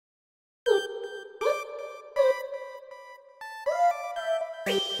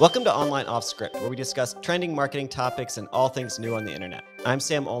Welcome to Online Offscript, where we discuss trending marketing topics and all things new on the internet. I'm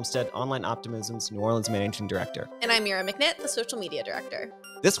Sam Olmstead, Online Optimism's New Orleans Managing Director. And I'm Mira McNitt, the Social Media Director.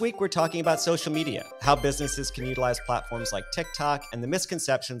 This week, we're talking about social media, how businesses can utilize platforms like TikTok, and the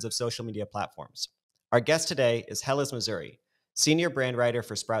misconceptions of social media platforms. Our guest today is Heliz Mazouri, Senior Brand Writer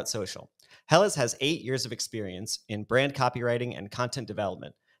for Sprout Social. Heliz has 8 years of experience in brand copywriting and content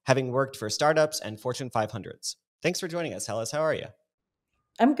development, having worked for startups and Fortune 500s. Thanks for joining us, Heliz. How are you?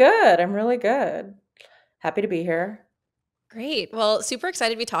 I'm good. I'm really good. Happy to be here. Great. Well, super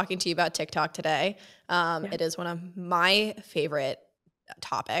excited to be talking to you about TikTok today. It is one of my favorite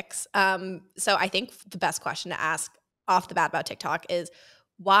topics. So I think the best question to ask off the bat about TikTok is,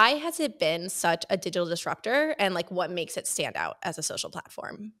 why has it been such a digital disruptor, and like what makes it stand out as a social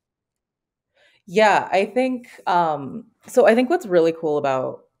platform? Yeah, I think I think what's really cool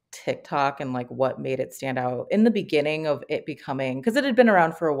about TikTok and like what made it stand out in the beginning of it becoming, because it had been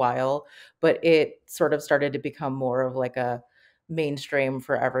around for a while, but it sort of started to become more of like a mainstream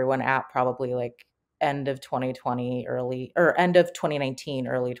for everyone app, probably like end of 2020, end of 2019,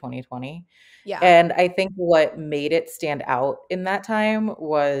 early 2020. Yeah. And I think what made it stand out in that time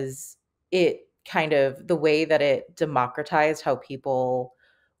was it kind of the way that it democratized how people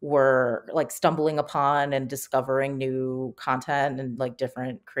were like stumbling upon and discovering new content and like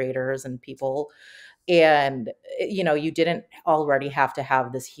different creators and people. And, you didn't already have to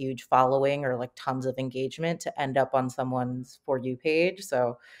have this huge following or like tons of engagement to end up on someone's For You page.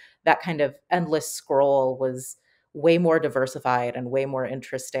 So that kind of endless scroll was way more diversified and way more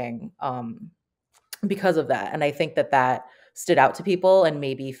interesting because of that. And I think that that stood out to people and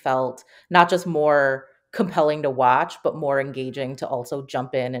maybe felt not just more compelling to watch, but more engaging to also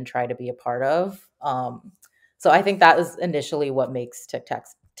jump in and try to be a part of. So I think that is initially what makes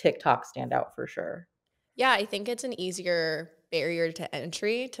TikTok stand out for sure. Yeah, I think it's an easier barrier to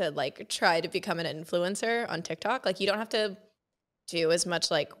entry to like try to become an influencer on TikTok. Like you don't have to do as much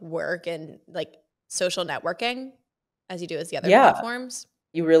like work and like social networking as you do as the other platforms.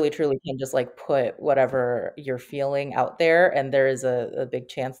 You really truly can just like put whatever you're feeling out there, and there is a big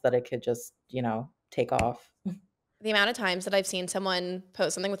chance that it could just, take off. The amount of times that I've seen someone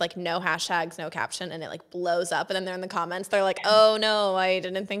post something with like no hashtags, no caption, and it like blows up, and then they're in the comments, they're like, oh no, I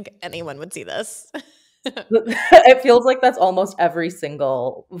didn't think anyone would see this. It feels like that's almost every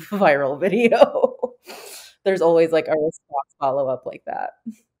single viral video. There's always like a response follow-up like that.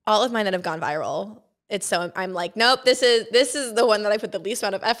 All of mine that have gone viral, I'm like, nope, this is the one that I put the least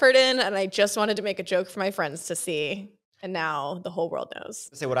amount of effort in, and I just wanted to make a joke for my friends to see, and now the whole world knows.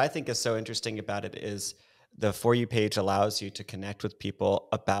 So what I think is so interesting about it is the For You page allows you to connect with people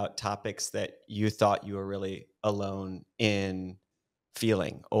about topics that you thought you were really alone in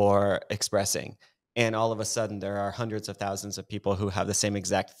feeling or expressing. And all of a sudden, there are hundreds of thousands of people who have the same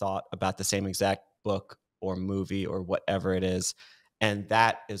exact thought about the same exact book or movie or whatever it is. And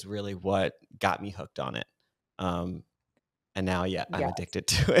that is really what got me hooked on it. And now, I'm addicted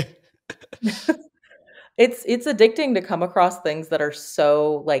to it. It's addicting to come across things that are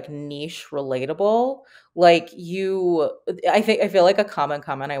so like niche relatable. Like I feel like a common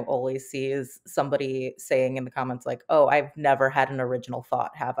comment I always see is somebody saying in the comments like, "Oh, I've never had an original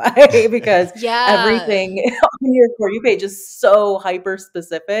thought, have I?" Because everything on your For You page is so hyper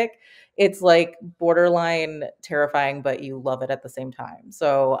specific. It's like borderline terrifying, but you love it at the same time.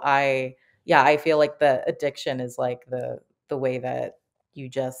 So I feel like the addiction is like the way that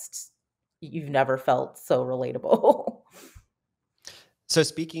you've never felt so relatable. So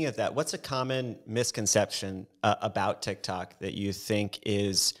speaking of that, what's a common misconception about TikTok that you think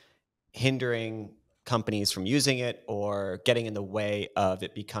is hindering companies from using it or getting in the way of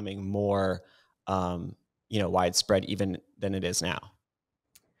it becoming more, widespread even than it is now?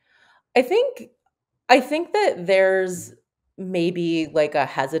 I think that there's maybe like a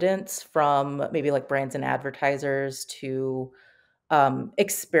hesitance from maybe like brands and advertisers to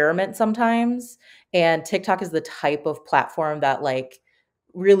experiment sometimes. And TikTok is the type of platform that like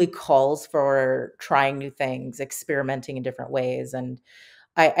really calls for trying new things, experimenting in different ways. And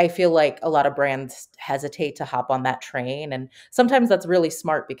I feel like a lot of brands hesitate to hop on that train. And sometimes that's really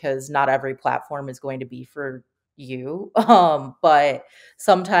smart because not every platform is going to be for you. But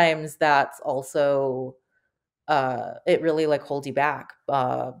sometimes that's also it really like holds you back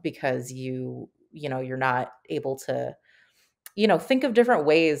because you're not able to think of different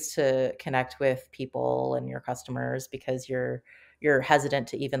ways to connect with people and your customers because you're hesitant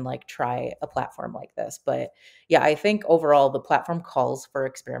to even like try a platform like this. But yeah, I think overall the platform calls for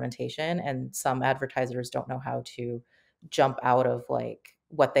experimentation, and some advertisers don't know how to jump out of like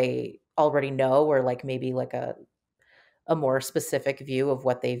what they already know, or like maybe like a more specific view of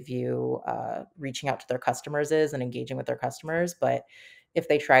what they view reaching out to their customers is and engaging with their customers. But if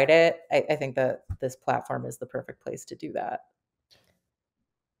they tried it, I think that this platform is the perfect place to do that.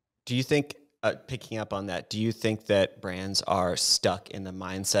 Do you think, picking up on that, do you think that brands are stuck in the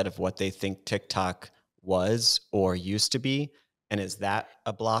mindset of what they think TikTok was or used to be? And is that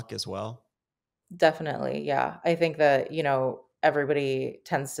a block as well? Definitely, yeah. I think that, everybody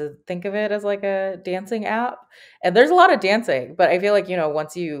tends to think of it as like a dancing app. And there's a lot of dancing, but I feel like,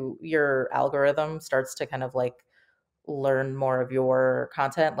 once your algorithm starts to kind of like learn more of your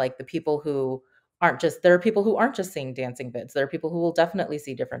content, like the people who there are people who aren't just seeing dancing vids. There are people who will definitely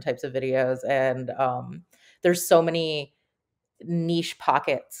see different types of videos. And there's so many niche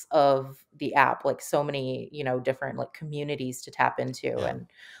pockets of the app, like so many, different like communities to tap into. Yeah. And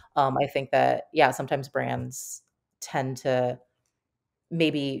I think that, yeah, sometimes brands tend to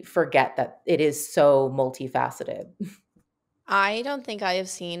maybe forget that it is so multifaceted. I don't think I have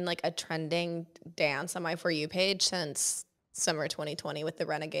seen like a trending dance on my For You page since summer 2020 with the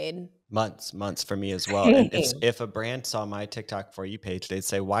Renegade. Months for me as well. And if a brand saw my TikTok For You page, they'd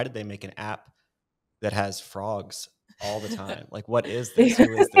say, why did they make an app that has frogs all the time? Like, what is this?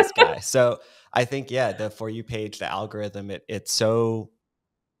 Who is this guy? So I think, yeah, the For You page, the algorithm, it's so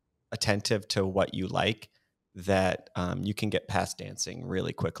attentive to what you like that you can get past dancing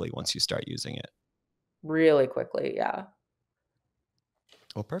really quickly once you start using it. Really quickly, yeah.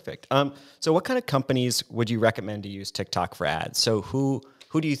 Well, perfect. So what kind of companies would you recommend to use TikTok for ads? So who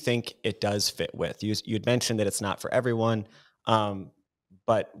do you think it does fit with? You'd mentioned that it's not for everyone,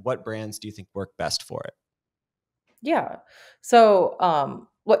 but what brands do you think work best for it? Yeah. So,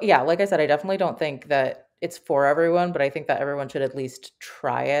 yeah, like I said, I definitely don't think that it's for everyone, but I think that everyone should at least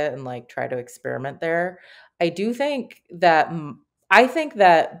try it and like try to experiment there. I do think that I think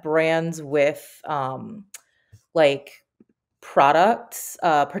that brands with like products,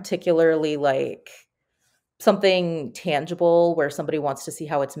 particularly like something tangible where somebody wants to see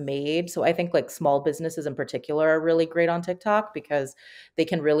how it's made. So I think like small businesses in particular are really great on TikTok because they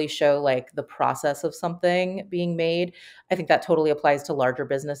can really show like the process of something being made. I think that totally applies to larger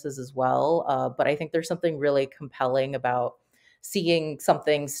businesses as well. But I think there's something really compelling about seeing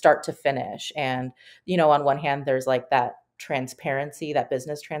something start to finish. And, on one hand, there's like that transparency, that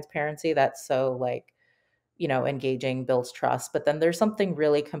business transparency that's so like, engaging, builds trust. But then there's something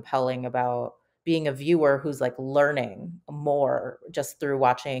really compelling about being a viewer who's like learning more just through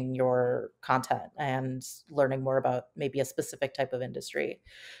watching your content and learning more about maybe a specific type of industry.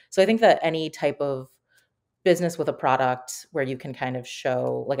 So I think that any type of business with a product where you can kind of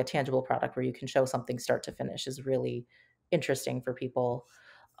show like a tangible product where you can show something start to finish is really interesting for people.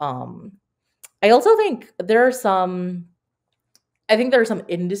 Um, I also think there are some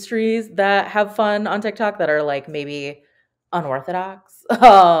industries that have fun on TikTok that are like maybe unorthodox.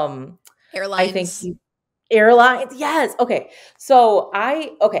 I think Airlines. airlines, yes. Okay.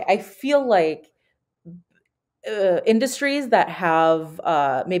 I feel like industries that have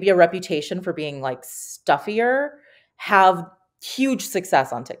maybe a reputation for being like stuffier have huge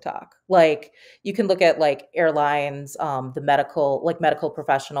success on TikTok. Like you can look at like airlines, the medical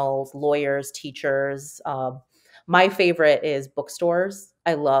professionals, lawyers, teachers. My favorite is bookstores.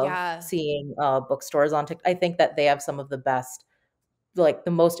 I love Yeah. seeing bookstores on TikTok. I think that they have some of the best, like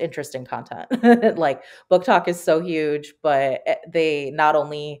the most interesting content. Like Book Talk is so huge, but they not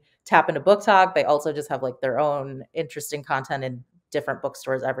only tap into Book Talk, they also just have like their own interesting content in different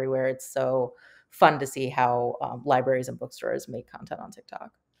bookstores everywhere. It's so fun to see how libraries and bookstores make content on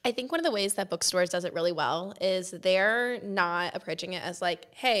TikTok. I think one of the ways that bookstores does it really well is they're not approaching it as like,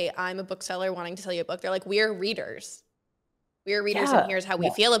 hey, I'm a bookseller wanting to sell you a book. They're like, we're readers. We're readers, and Yeah, here's how we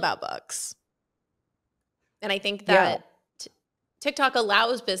yeah, feel about books. And I think yeah. that TikTok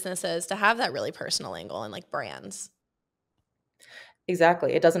allows businesses to have that really personal angle and like brands.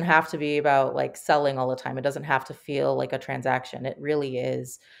 Exactly. It doesn't have to be about like selling all the time. It doesn't have to feel like a transaction. It really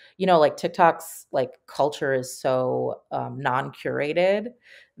is, like TikTok's like culture is so non-curated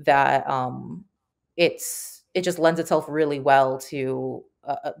that it just lends itself really well to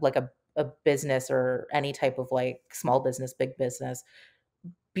like a business or any type of like small business, big business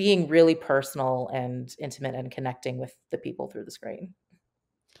being really personal and intimate and connecting with the people through the screen.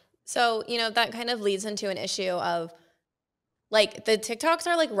 So, that kind of leads into an issue of like the TikToks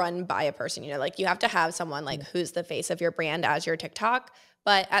are like run by a person, like you have to have someone like who's the face of your brand as your TikTok,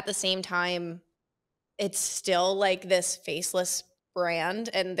 but at the same time, it's still like this faceless brand.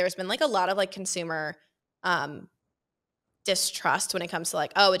 And there's been like a lot of like consumer um distrust when it comes to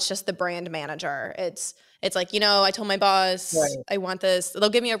like, oh, it's just the brand manager. It's like, I told my boss Right. I want this. They'll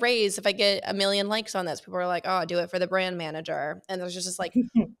give me a raise if I get 1 million likes on this. People are like, oh, I'll do it for the brand manager. And there's just this like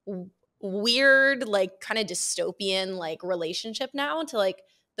weird, like kind of dystopian like relationship now to like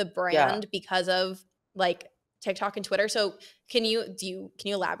the Yeah, brand because of like TikTok and Twitter. So can you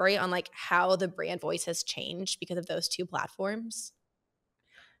elaborate on like how the brand voice has changed because of those two platforms?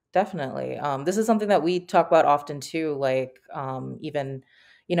 definitely. This is something that we talk about often too, like even,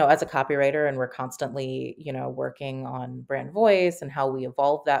 as a copywriter, and we're constantly, working on brand voice and how we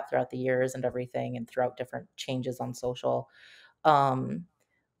evolve that throughout the years and everything and throughout different changes on social. Um,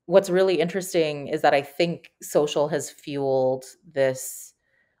 what's really interesting is that I think social has fueled this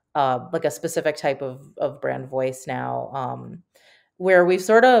like a specific type of brand voice now, where we've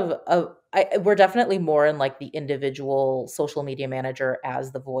sort of we're definitely more in like the individual social media manager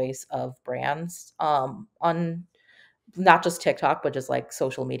as the voice of brands on not just TikTok, but just like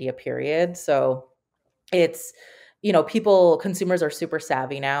social media period. So it's, people, consumers are super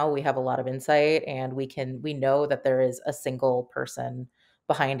savvy now. We have a lot of insight, and we know that there is a single person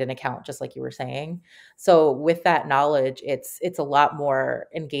behind an account, just like you were saying. So with that knowledge, it's a lot more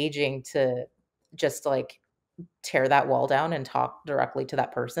engaging to just like tear that wall down and talk directly to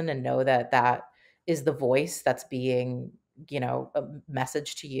that person and know that that is the voice that's being, a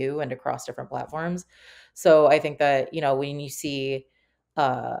message to you and across different platforms. So I think that, when you see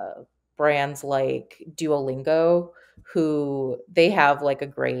uh brands like Duolingo, who they have like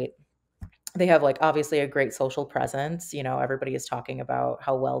obviously a great social presence. Everybody is talking about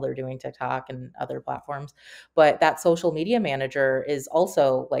how well they're doing TikTok and other platforms, but that social media manager is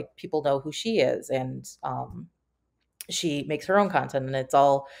also like, people know who she is, and she makes her own content, and it's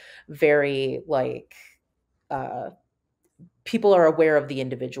all very like uh people are aware of the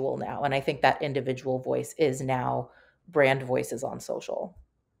individual now, and I think that individual voice is now brand voices on social.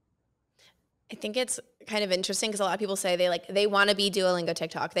 I think it's kind of interesting because a lot of people say they want to be Duolingo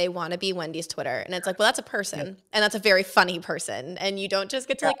TikTok, they want to be Wendy's Twitter, and it's like, well, that's a Yep. person, and that's a very funny person, and you don't just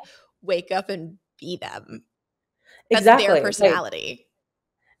get to Yeah, like wake up and be them. That's their exactly. personality.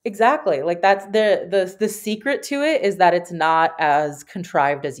 Exactly. Like that's the secret to it, is that it's not as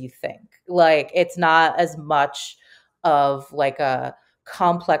contrived as you think. Like it's not as much of like a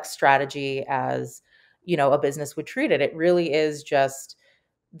complex strategy as, a business would treat it. It really is just,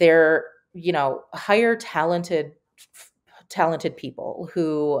 they're, hire talented people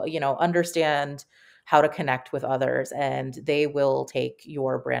who, understand how to connect with others, and they will take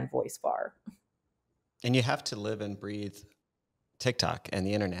your brand voice far. And you have to live and breathe TikTok and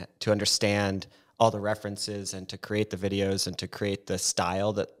the internet to understand all the references and to create the videos and to create the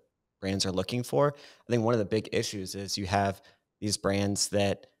style that brands are looking for. I think one of the big issues is you have these brands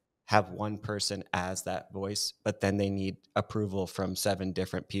that have one person as that voice, but then they need approval from 7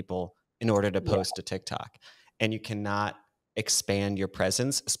 different people in order to Yeah. post to TikTok. And you cannot expand your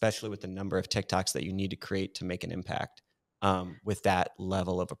presence, especially with the number of TikToks that you need to create to make an impact with that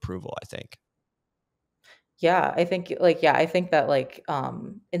level of approval, I think. Yeah, I think that like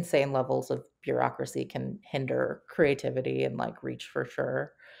insane levels of bureaucracy can hinder creativity and like reach for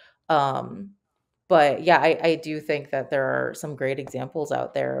sure. Um but yeah, I do think that there are some great examples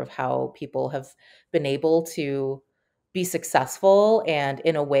out there of how people have been able to be successful, and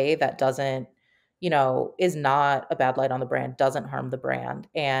in a way that doesn't, is not a bad light on the brand, doesn't harm the brand.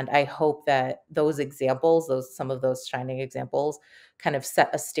 And I hope that those examples, some of those shining examples, kind of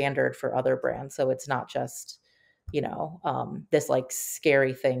set a standard for other brands. So it's not just, this like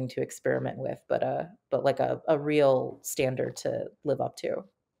scary thing to experiment with, but like a real standard to live up to.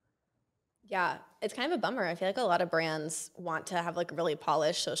 Yeah, it's kind of a bummer. I feel like a lot of brands want to have like a really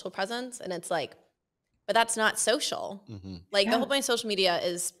polished social presence, and it's like, but that's not social. Hmm. Like the Yeah. whole point of social media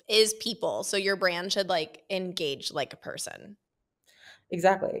is people. So your brand should like engage like a person.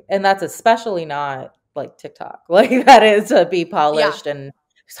 Exactly, and that's especially not, like, TikTok. Like, that is to be Yeah. polished and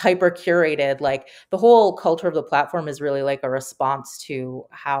hyper curated. Like, the whole culture of the platform is really, like, a response to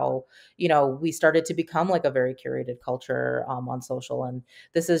how, we started to become, like, a very curated culture, on social, and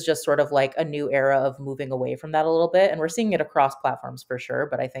this is just sort of, like, a new era of moving away from that a little bit, and we're seeing it across platforms for sure,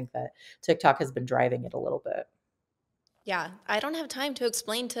 but I think that TikTok has been driving it a little bit. Yeah. I don't have time to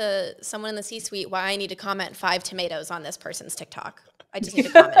explain to someone in the C-suite why I need to comment 5 tomatoes on this person's TikTok. I just need to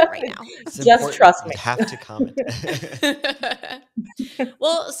comment it right now. It's Just important. trust You me. have to comment.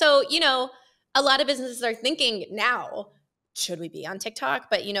 Well, so, a lot of businesses are thinking now, should we be on TikTok?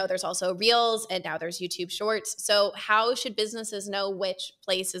 But, there's also Reels and now there's YouTube Shorts. So, how should businesses know which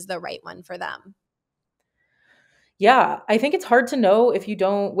place is the right one for them? Yeah, I think it's hard to know if you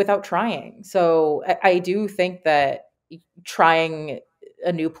don't without trying. So I do think that trying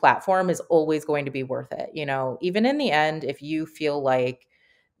a new platform is always going to be worth it. Even in the end, if you feel like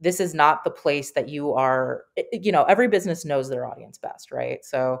this is not the place that you are, every business knows their audience best, right?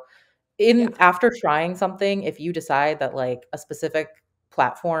 So Yeah. after trying something, if you decide that like a specific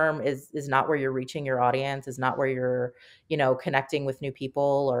platform is not where you're reaching your audience, is not where you're, connecting with new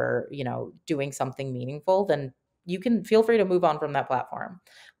people or, doing something meaningful, then you can feel free to move on from that platform.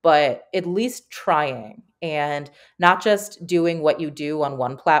 But at least trying, and not just doing what you do on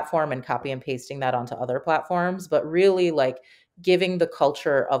one platform and copy and pasting that onto other platforms, but really like giving the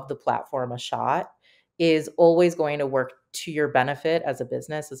culture of the platform a shot is always going to work to your benefit as a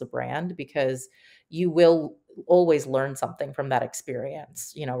business, as a brand, because you will always learn something from that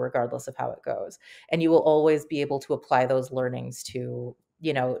experience, regardless of how it goes. And you will always be able to apply those learnings to,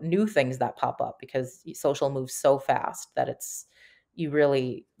 new things that pop up, because social moves so fast that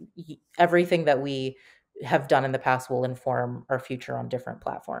everything that we have done in the past will inform our future on different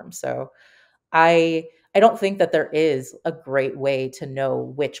platforms. So I don't think that there is a great way to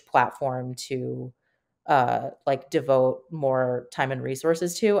know which platform to like devote more time and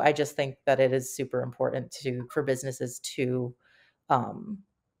resources to. I just think that it is super important for businesses to um,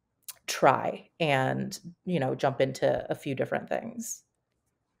 try and, jump into a few different things.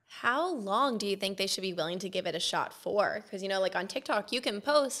 How long do you think they should be willing to give it a shot for? Because, like on TikTok, you can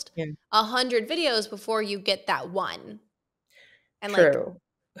post Yeah. 100 videos before you get that one. And like, True.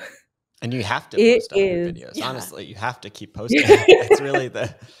 And you have to It post 100 is. videos. yeah. Honestly, you have to keep posting. It's really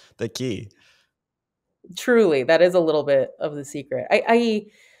the key. Truly, that is a little bit of the secret.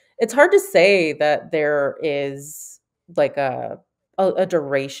 It's hard to say that there is like a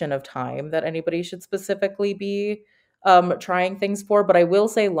duration of time that anybody should specifically be trying things for, but I will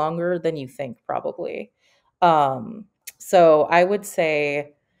say longer than you think, probably. So I would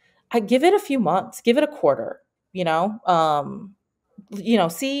say I give it a few months, give it a quarter,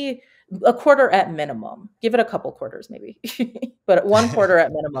 see a quarter at minimum. Give it a couple quarters maybe, but 1 quarter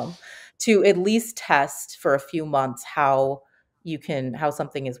at minimum to at least test for a few months how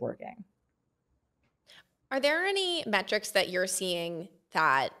something is working. Are there any metrics that you're seeing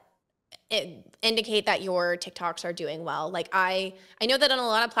that indicate that your TikToks are doing well? Like I know that on a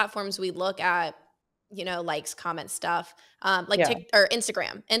lot of platforms we look at, likes, comments, stuff. Like Yeah. or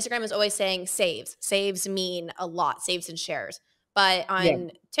Instagram. Instagram is always saying saves. Saves mean a lot, saves and shares. But Yeah.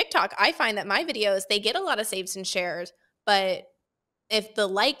 on TikTok, I find that my videos, they get a lot of saves and shares, but if the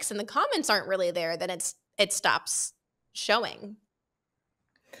likes and the comments aren't really there, then it stops showing.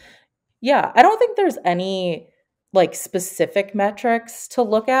 Yeah, I don't think there's any like specific metrics to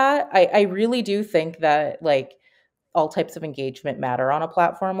look at. I really do think that like all types of engagement matter on a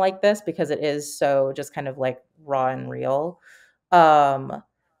platform like this, because it is so just kind of like raw and real. Um,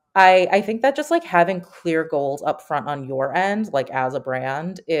 I think that just like having clear goals up front on your end, like as a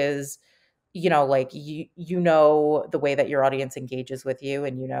brand, is like the way that your audience engages with you,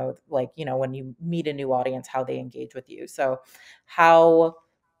 and like when you meet a new audience, how they engage with you. So how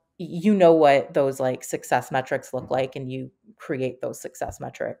what those like success metrics look like, and you create those success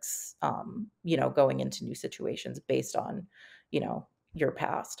metrics going into new situations based on your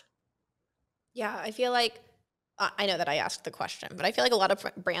past. Yeah, I feel like I know that I asked the question, but I feel like a lot of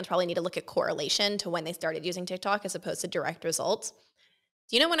brands probably need to look at correlation to when they started using TikTok as opposed to direct results.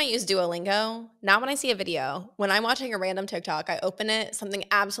 Do you know when I use Duolingo? Not when I see a video. When I'm watching a random TikTok, I open it, something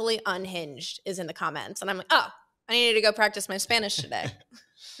absolutely unhinged is in the comments, and I'm like, oh, I needed to go practice my Spanish today.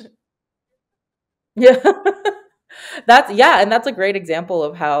 Yeah. And that's a great example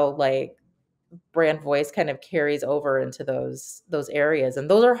of how like brand voice kind of carries over into those areas, and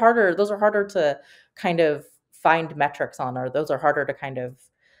those are harder to kind of find metrics on, or those are harder to kind of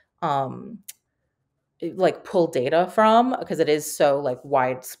um like pull data from, because it is so like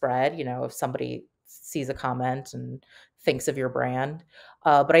widespread, if somebody sees a comment and thinks of your brand.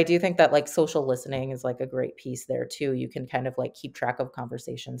 But I do think that like social listening is like a great piece there too. You can kind of like keep track of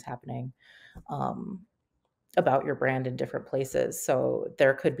conversations happening um, about your brand in different places. So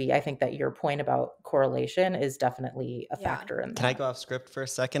there could be, I think that your point about correlation is definitely a Yeah. factor in Can I that. go off script for a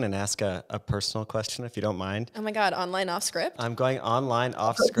second and ask a personal question, if you don't mind? Oh my God, online off script? I'm going online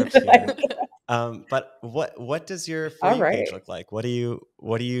off script here. But what does your For All You page right. look like? What do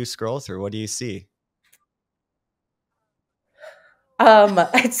you scroll through? What do you see?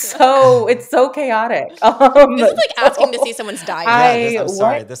 It's so chaotic. This is like asking to see So someone's diary. Yeah, I'm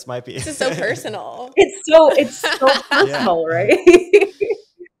sorry. This might be. This is so personal. It's so Yeah. personal, right?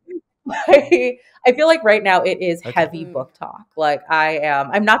 I feel like right now it is Okay. heavy book talk. Like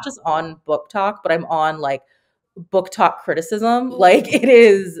I'm not just on book talk, but I'm on like book talk criticism. Ooh. Like it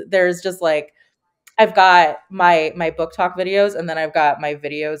is, there's just like, I've got my book talk videos, and then I've got my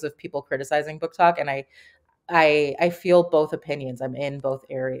videos of people criticizing book talk, and I feel both opinions. I'm in both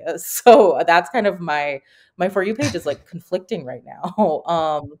areas. So that's kind of my For You page is like conflicting right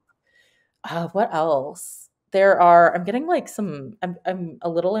now. What else? I'm getting like I'm a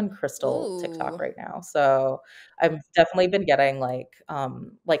little in crystal TikTok Ooh. right now. So I've definitely been getting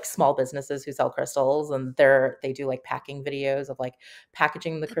like small businesses who sell crystals, and they do like packing videos of like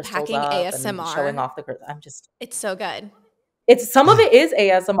packaging the crystals Packing up and showing ASMR. off I'm just It's so good. it's some of it is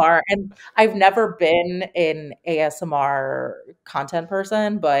ASMR, and I've never been an ASMR content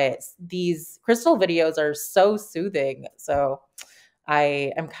person, but these crystal videos are so soothing. So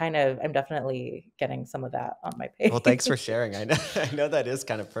I'm definitely getting some of that on my Well, thanks for page. sharing. I know I know that is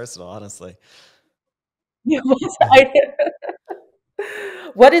kind of personal, honestly. Yeah, I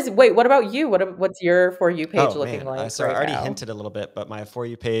what about you? What's your For You page Oh looking man, like so I right already now? hinted a little bit, but my For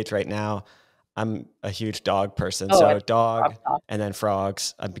You page right now, I'm a huge dog person. Oh, I So dog love and then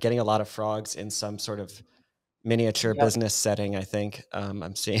frogs. I'm getting a lot of frogs in some sort of miniature Yep. business setting. I think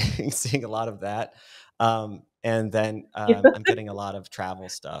I'm seeing seeing a lot of that, and then Yeah. I'm getting a lot of travel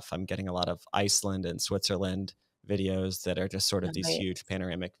stuff. I'm getting a lot of Iceland and Switzerland videos that are just sort of these huge Nice.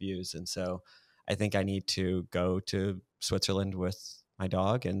 panoramic views. And so I think I need to go to Switzerland with my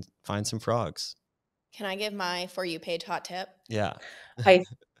dog and find some frogs. Can I give my For You page hot tip? Yeah. I think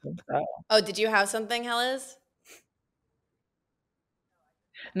so. Oh, did you have something, Heliz?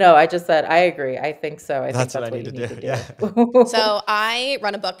 No, I just said I agree. I think so. I think That's what I that's what need you to need do. to Yeah. do. So I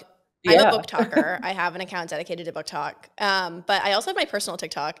run a book. I'm a Yeah. book talker. I have an account dedicated to book talk. But I also have my personal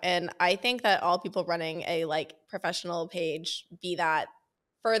TikTok, and I think that all people running a like professional page, be that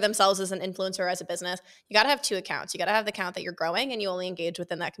for themselves as an influencer or as a business, you got to have two accounts. You got to have the account that you're growing and you only engage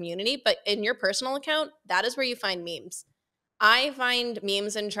within that community. But in your personal account, that is where you find memes. I find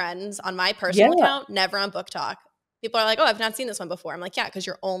memes and trends on my personal Yeah. account, never on book talk. People are like, "Oh, I've not seen this one before." I'm like, "Yeah, because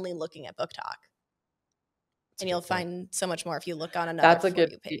you're only looking at book talk." That's a And you'll good point. find so much more if you look on another For You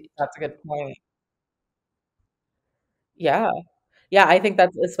page. That's a good point. Yeah. Yeah, I think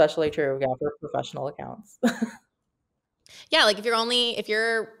that's especially true, yeah, for professional accounts. Yeah, like if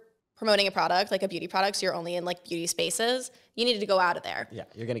you're promoting a product, like a beauty product, so you're only in like beauty spaces, you need to go out of there. Yeah.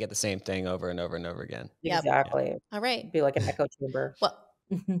 You're going to get the same thing over and over and over again. Yep. Yeah. Exactly. All right. Be like an echo chamber. Well,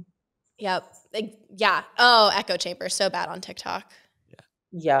 yep. Yeah. Oh, echo chamber. So bad on TikTok.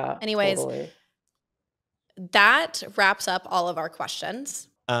 Yeah, Anyways, totally. that wraps up all of our questions.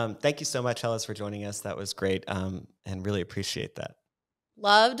 Thank you so much, Heliz, for joining us. That was great, and really appreciate that.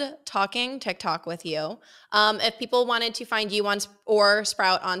 Loved talking TikTok with you. If people wanted to find you on or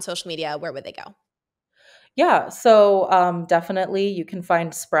Sprout on social media, where would they go? Yeah, so definitely you can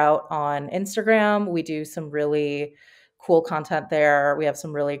find Sprout on Instagram. We do some really cool content there. We have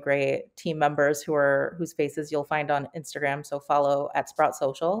some really great team members whose faces you'll find on Instagram. So follow at Sprout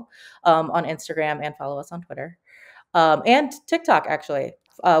Social on Instagram and follow us on Twitter. And TikTok, actually.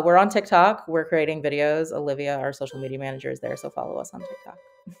 We're on TikTok. We're creating videos. Olivia, our social media manager, is there. So follow us on TikTok.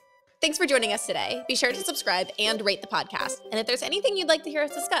 Thanks for joining us today. Be sure to subscribe and rate the podcast. And if there's anything you'd like to hear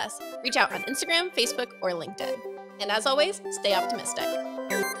us discuss, reach out on Instagram, Facebook, or LinkedIn. And as always, stay optimistic.